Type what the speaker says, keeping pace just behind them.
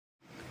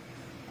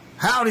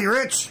Howdy,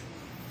 Rich.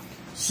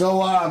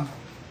 So,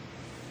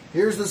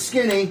 here's the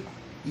Skinny.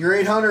 Your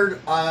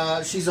 800,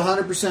 she's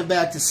 100%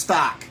 back to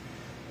stock.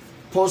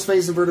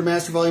 Post-phase inverter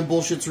master volume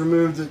bullshit's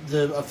removed.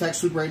 The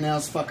effects loop right now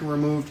is fucking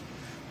removed.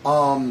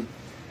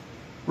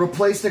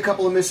 Replaced a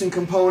couple of missing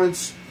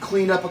components.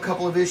 Cleaned up a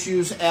couple of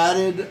issues.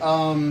 Added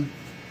some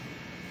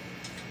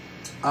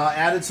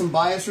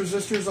bias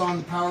resistors on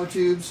the power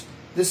tubes.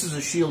 This is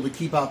a shield to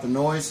keep out the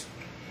noise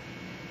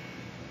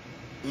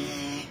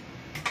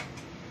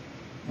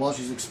while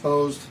she's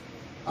exposed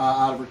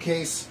out of her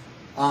case.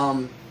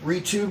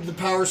 Retubed the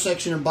power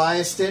section and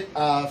biased it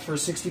for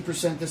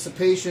 60%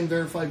 dissipation,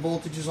 verified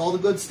voltages, all the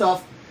good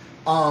stuff.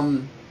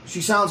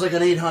 She sounds like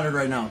an 800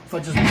 right now. If I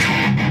just...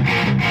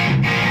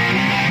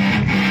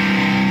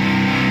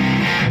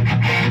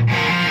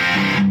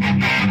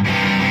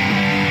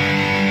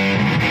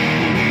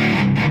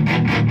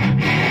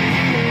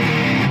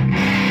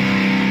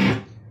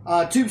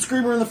 Tube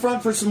screamer in the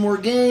front for some more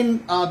gain,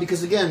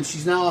 because again,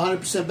 she's now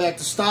 100% back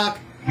to stock.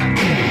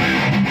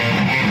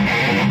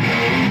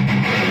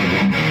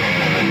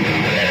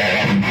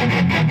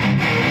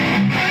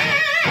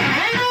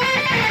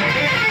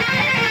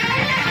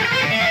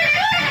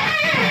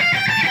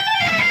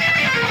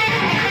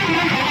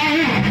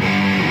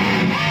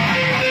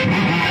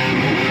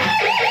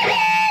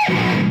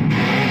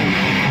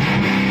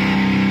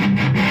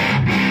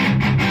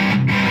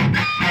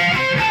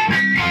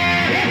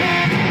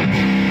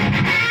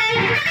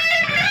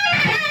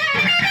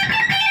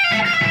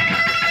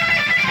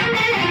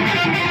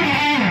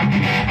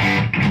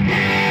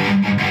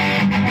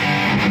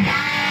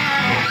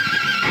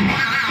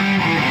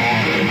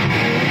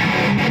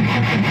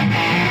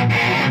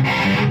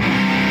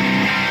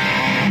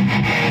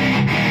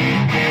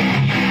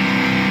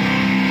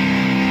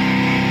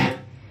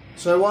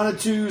 So I wanted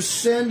to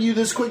send you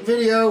this quick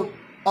video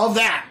of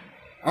that.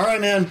 All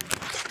right, man.